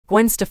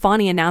Gwen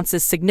Stefani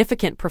announces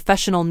significant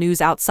professional news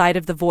outside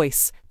of The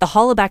Voice. The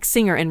Hollaback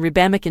singer and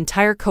Reba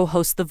McEntire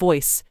co-host The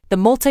Voice. The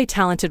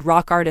multi-talented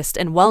rock artist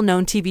and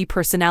well-known TV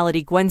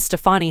personality Gwen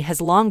Stefani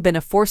has long been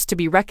a force to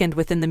be reckoned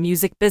with in the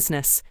music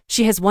business.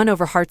 She has won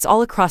over hearts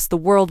all across the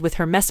world with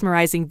her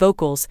mesmerizing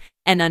vocals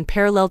and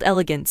unparalleled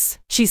elegance.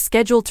 She's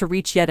scheduled to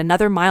reach yet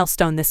another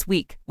milestone this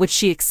week, which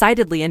she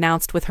excitedly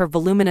announced with her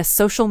voluminous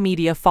social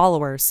media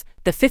followers.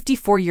 The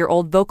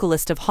 54-year-old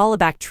vocalist of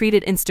Hollaback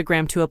treated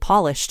Instagram to a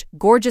polished,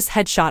 gorgeous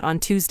headshot on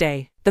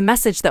Tuesday. The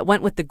message that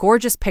went with the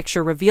gorgeous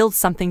picture revealed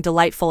something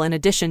delightful in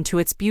addition to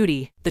its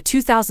beauty. The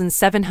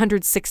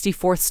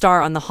 2,764th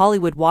star on the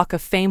Hollywood Walk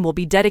of Fame will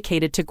be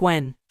dedicated to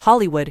Gwen.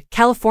 Hollywood,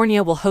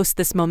 California will host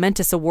this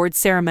momentous award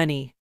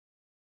ceremony.